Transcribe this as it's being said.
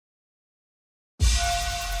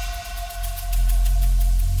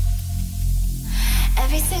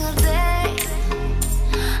single day,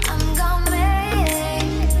 I'm gonna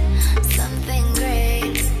make something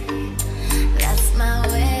great. That's my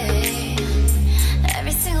way.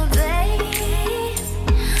 Every single day,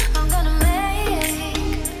 I'm gonna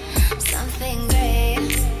make something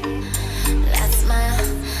great. That's my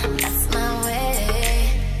way.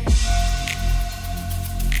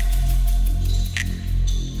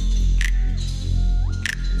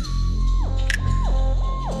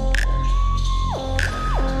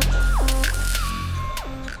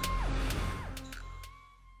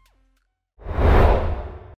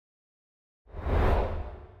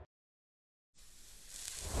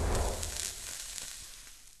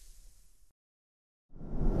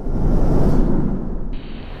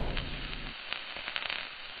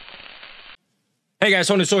 Hey guys,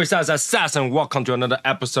 Tony Soysauceassassin. Welcome to another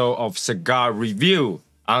episode of Cigar Review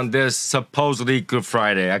on this supposedly Good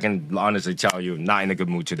Friday. I can honestly tell you, not in a good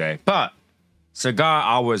mood today. But cigar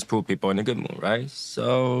always put people in a good mood, right?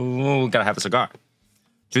 So we gotta have a cigar.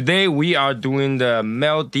 Today we are doing the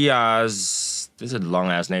Mel Diaz. This is a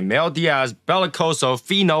long ass name. Mel Diaz Belicosos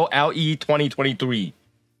Fino LE 2023.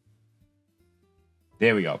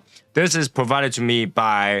 There we go. This is provided to me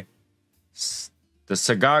by the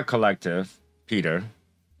Cigar Collective. Peter.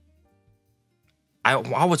 I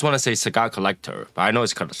always want to say Cigar Collector, but I know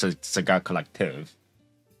it's called Cigar Collective.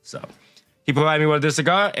 So he provided me with this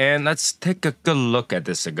cigar, and let's take a good look at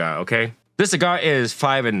this cigar, okay? This cigar is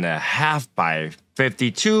 5.5 by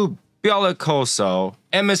 52 Belicosos,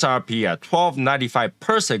 MSRP at $12.95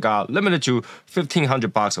 per cigar, limited to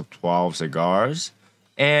 1,500 box of 12 cigars.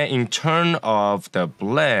 And in terms of the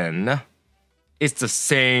blend, it's the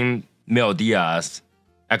same Mel Diaz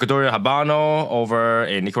Ecuadorian Habano over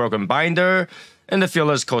a Nicaraguan binder, and the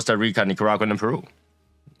fillers Costa Rica, Nicaragua, and Peru.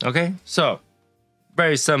 Okay, so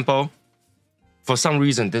very simple. For some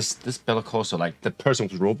reason, this Belicosos, like the person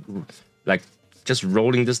who's just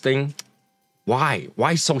rolling this thing, why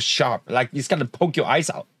so sharp? Like it's gotta poke your eyes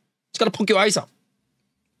out. It's gotta poke your eyes out.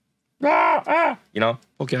 You know,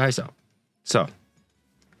 poke your eyes out. So.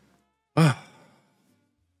 All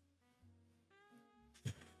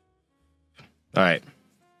right.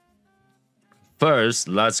 First,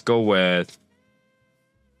 let's go with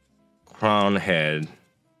crown head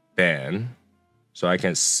band so I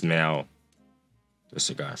can smell the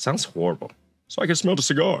cigar. Sounds horrible. So I can smell the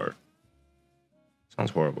cigar. Sounds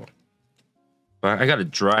horrible. But I gotta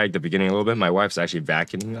drag the beginning a little bit. My wife's actually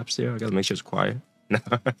vacuuming upstairs. I gotta make sure it's quiet.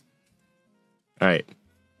 Alright.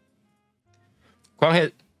 Crown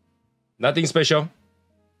head. Nothing special.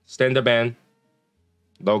 Standard band.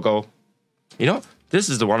 Logo. You know? This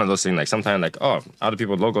is one of those things, like sometimes like, oh, other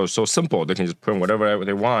people's logo is so simple. They can just print whatever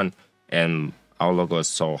they want. And our logo is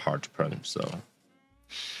so hard to print, so.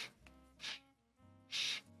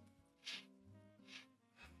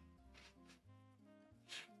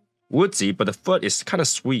 Woodsy, but the foot is kind of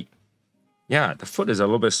sweet. Yeah, the foot is a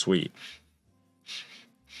little bit sweet.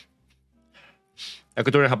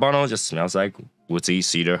 Ecuadorian Habano just smells like woodsy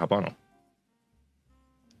cedar Habano.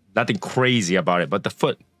 Nothing crazy about it, but the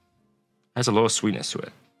foot has a little sweetness to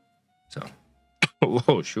it. So,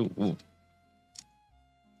 whoa, shoot. Ooh.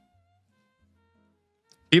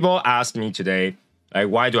 People ask me today, like,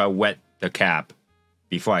 why do I wet the cap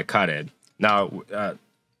before I cut it? Now,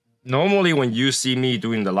 normally when you see me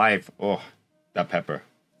doing the live, oh, that pepper.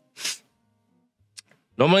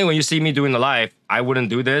 Normally when you see me doing the live, I wouldn't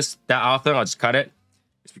do this that often. I'll just cut it.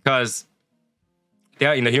 It's because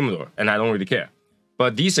they're in the humidor and I don't really care.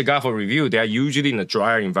 But these cigars for review, they are usually in a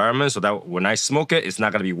drier environment so that when I smoke it, it's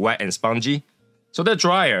not going to be wet and spongy. So they're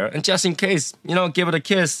drier, and just in case, you know, give it a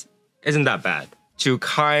kiss isn't that bad. To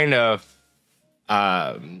kind of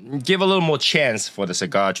give a little more chance for the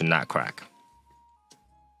cigar to not crack.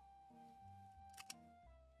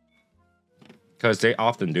 Because they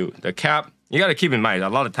often do. The cap, you got to keep in mind, a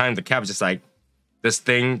lot of times the cap is just like this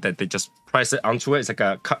thing that they just press it onto it.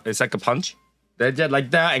 It's like a punch. They just like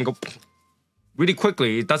that and go really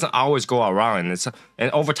quickly. It doesn't always go around,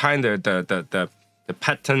 and over time the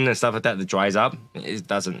pattern and stuff like that dries up. It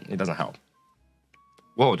doesn't help.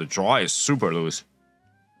 Whoa, the draw is super loose.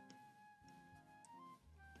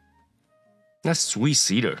 That's sweet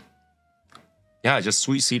cedar. Yeah, just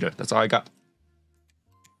sweet cedar. That's all I got.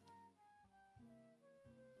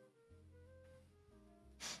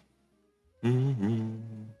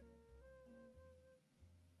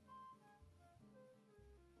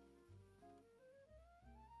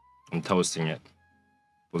 I'm toasting it,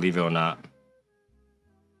 believe it or not.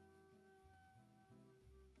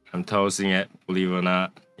 I'm toasting it, believe it or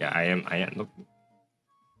not. Yeah, I am. Look.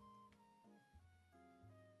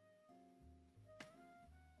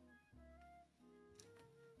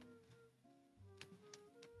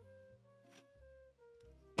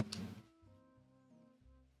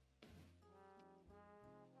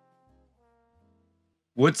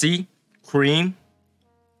 woodsy, cream.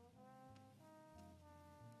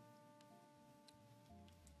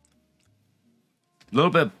 A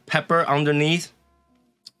little bit of pepper underneath.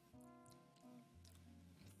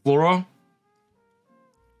 Floral.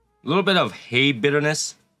 A little bit of hay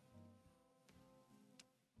bitterness.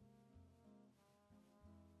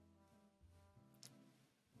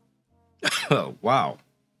 Oh, wow.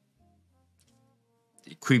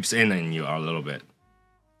 It creeps in on you a little bit.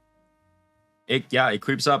 It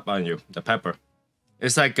creeps up on you, the pepper.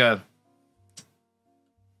 It's like a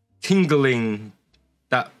tingling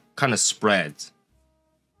that kind of spreads.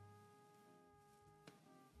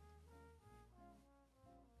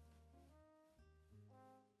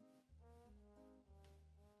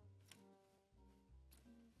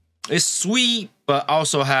 It's sweet, but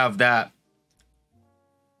also have that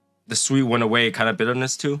the sweet went away kind of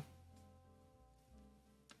bitterness too.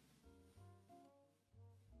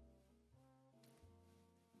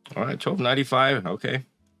 All right, $12.95. Okay.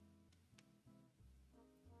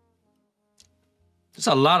 There's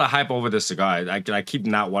a lot of hype over this cigar. I keep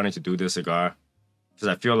not wanting to do this cigar because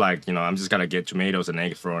I feel like, you know, I'm just gonna get tomatoes and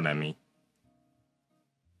eggs thrown at me.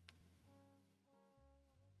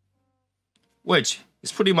 Which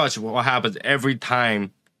is pretty much what happens every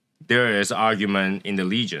time there is an argument in the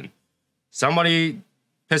Legion. Somebody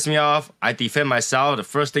pisses me off, I defend myself. The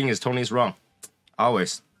first thing is Tony's wrong.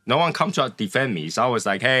 Always. No one comes to defend me. It's always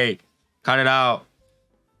like, hey, cut it out.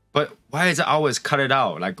 But why is it always cut it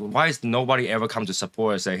out? Like, why is nobody ever come to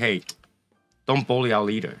support and say, hey, don't bully our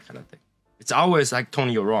leader, kind of thing. It's always like,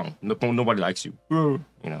 Tony, you're wrong. Nobody likes you. You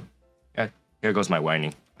know. Yeah, here goes my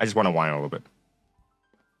whining. I just want to whine a little bit.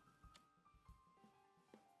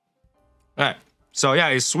 All right. So yeah,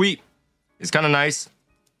 it's sweet. It's kind of nice.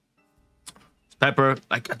 Pepper,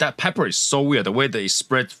 like that pepper is so weird. The way that it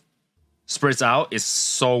spreads out is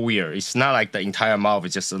so weird. It's not like the entire mouth.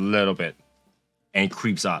 It's just a little bit, and it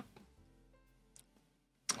creeps up.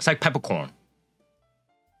 It's like peppercorn.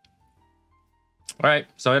 All right.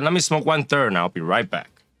 So let me smoke 1/3, and I'll be right back.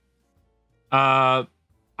 I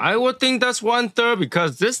would think that's 1/3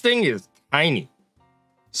 because this thing is tiny.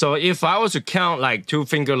 So if I was to count like 2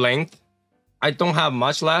 finger length, I don't have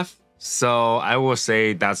much left. So I will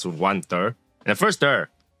say that's 1/3. And the first third,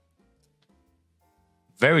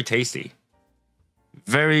 very tasty.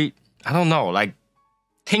 Very, I don't know, like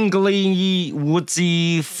tingly,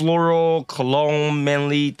 woodsy, floral, cologne,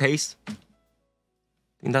 manly taste. I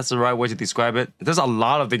think that's the right way to describe it. There's a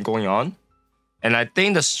lot of it going on. And I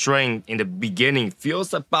think the strength in the beginning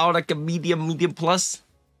feels about like a medium plus.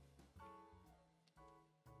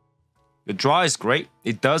 The draw is great.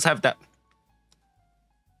 It does have that.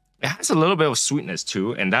 It has a little bit of sweetness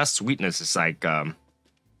too, and that sweetness is like the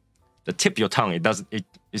tip of your tongue.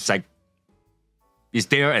 It's like it's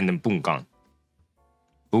there and then boom, gone.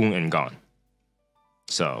 Boom and gone.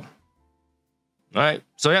 So, all right.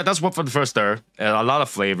 So yeah, that's what for the first third. A lot of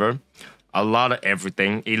flavor, a lot of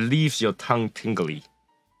everything. It leaves your tongue tingly.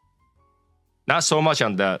 Not so much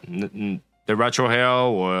on the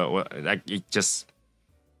retrohale or like it just.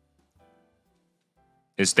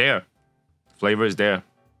 It's there. Flavor is there.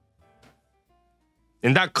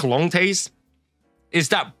 And that cologne taste is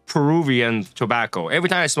that Peruvian tobacco. Every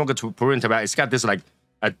time I smoke a Peruvian tobacco, it's got this like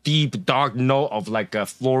a deep, dark note of like a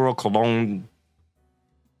floral cologne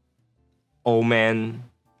old man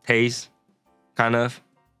taste, kind of.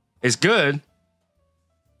 It's good,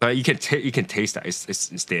 but you can taste that.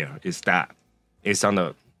 It's there. It's that. It's on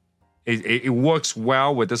the. It works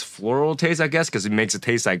well with this floral taste, I guess, because it makes it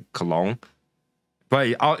taste like cologne.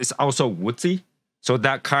 But it's also woodsy. So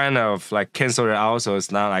that kind of like cancel it out. So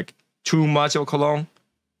it's not like too much of cologne.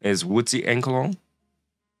 It's woodsy and cologne.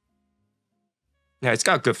 Yeah, it's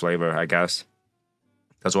got good flavor, I guess.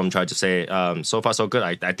 That's what I'm trying to say. So far, so good.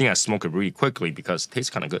 I think I smoke it really quickly because it tastes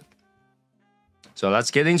kind of good. So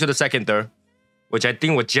let's get into the second third, which I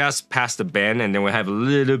think we're just past the bend, and then we'll have a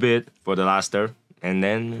little bit for the last third, and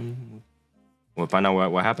then we'll find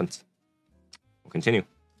out what happens. We'll continue.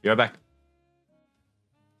 Be right back.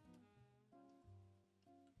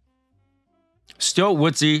 Still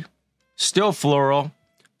woodsy, still floral,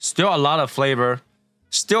 still a lot of flavor,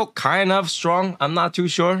 still kind of strong. I'm not too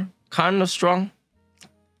sure. Kind of strong.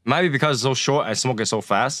 Might be because it's so short, I smoke it so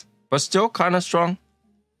fast, but still kind of strong.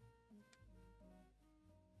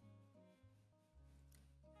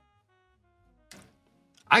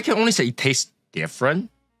 I can only say it tastes different.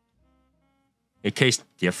 It tastes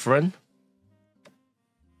different.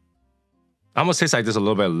 I almost taste like there's a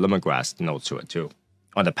little bit of lemongrass note to it too.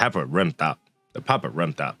 Oh, the pepper rimmed up. The pepper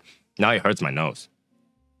rimmed up. Now it hurts my nose.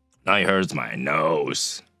 Now it hurts my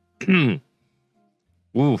nose.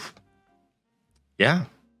 Oof. yeah.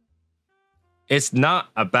 It's not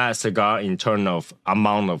a bad cigar in terms of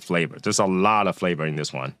amount of flavor. There's a lot of flavor in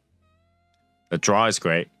this one. The draw is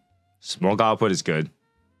great. Smoke output is good.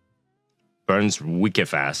 Burns wicked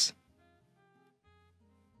fast.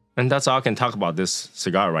 And that's all I can talk about this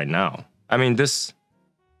cigar right now. I mean, it's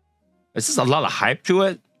just a lot of hype to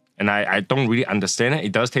it. And I don't really understand it.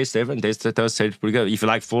 It does taste different. It does taste pretty good. If you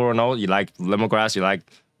like floral note, you like lemongrass, you like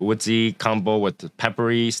woodsy combo with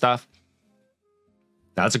peppery stuff,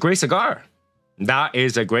 that's a great cigar. That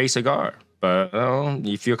is a great cigar. But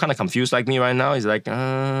if you're kind of confused like me right now, it's like,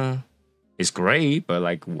 it's great, but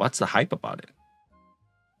like, what's the hype about it?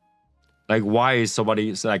 Like, why is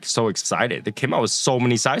somebody like so excited? They came out with so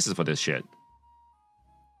many sizes for this shit.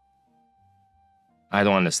 I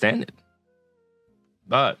don't understand it.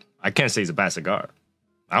 But I can't say it's a bad cigar.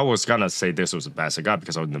 I was gonna say this was a bad cigar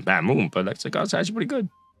because I was in a bad mood, but like, cigar's actually pretty good.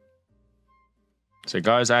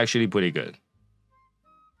 Cigar is actually pretty good.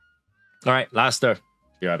 All right, last stir.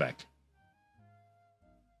 Be right back.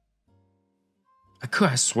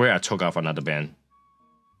 I swear I took off another band.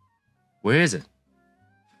 Where is it?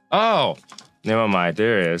 Oh, never mind.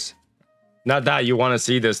 There it is. Not that you want to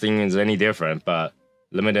see this thing is any different, but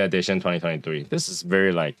limited edition 2023. This is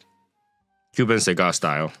very like Cuban cigar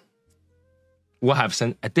style. We'll have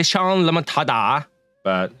some edition limitada,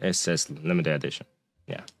 but it says limited edition.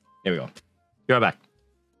 Yeah, here we go. Be right back.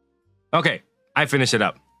 Okay, I finished it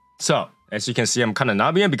up. So, as you can see, I'm kind of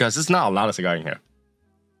nubbing because there's not a lot of cigar in here.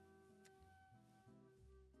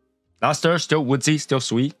 Last stir, still woodsy, still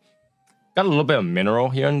sweet. Got a little bit of mineral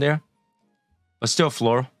here and there, but still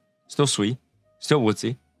floral, still sweet, still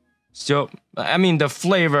woodsy. Still, I mean, the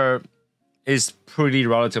flavor is pretty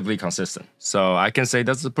relatively consistent. So I can say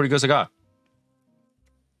that's a pretty good cigar.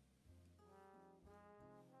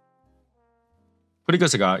 Pretty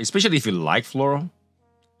good cigar, especially if you like floral.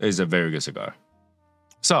 It's a very good cigar.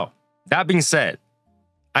 So, that being said,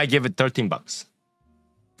 I give it 13 bucks.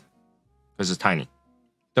 Because it's tiny.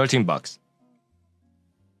 13 bucks.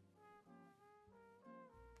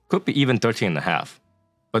 Could be even 13 and a half.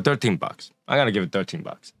 But 13 bucks. I gotta give it 13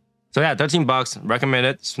 bucks. So yeah, 13 bucks. Recommend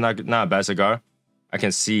it. It's not a bad cigar. I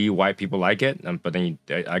can see why people like it. But then,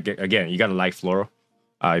 again, you gotta like floral.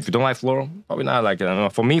 If you don't like floral, probably not like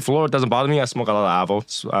it. For me, floral doesn't bother me. I smoke a lot of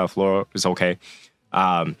Avo. Floral is okay.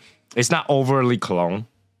 It's not overly cologne.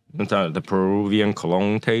 The Peruvian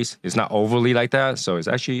cologne taste. It's not overly like that. So it's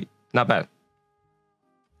actually not bad.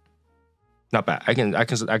 Not bad. I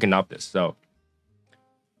can up this. So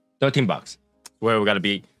 13 bucks. Where we gotta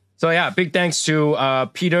be. So yeah, big thanks to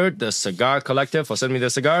Peter, the Cigar Collective, for sending me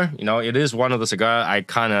this cigar. You know, it is one of the cigar I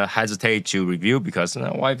kind of hesitate to review because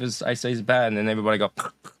my wife I say it's bad, and then everybody go,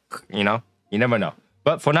 you know, you never know.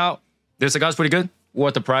 But for now, this cigar's pretty good,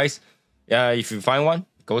 worth the price. Yeah, if you find one,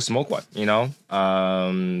 go smoke one. You know,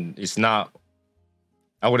 it's not.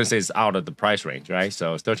 I wouldn't say it's out of the price range, right?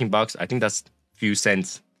 So it's 13 bucks. I think that's a few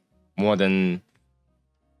cents more than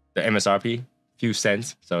the MSRP, few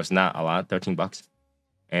cents. So it's not a lot, 13 bucks.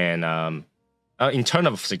 And in terms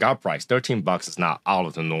of cigar price, 13 bucks is not out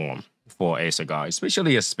of the norm for a cigar,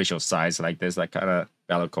 especially a special size like this, like kind of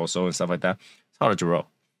Belicoso and stuff like that. It's hard to roll,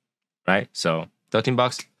 right? So 13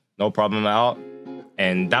 bucks, no problem at all.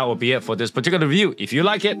 And that will be it for this particular review. If you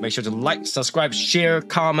like it, make sure to like, subscribe, share,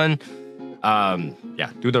 comment.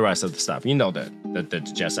 Yeah, do the rest of the stuff. You know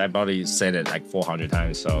the gist. I've already said it like 400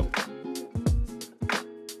 times. So,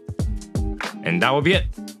 and that will be it.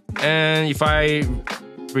 And if I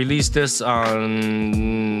release this on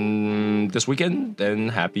this weekend, then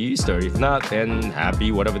happy Easter. If not, then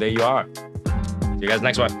happy whatever day you are. See you guys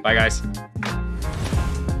next one. Bye, guys.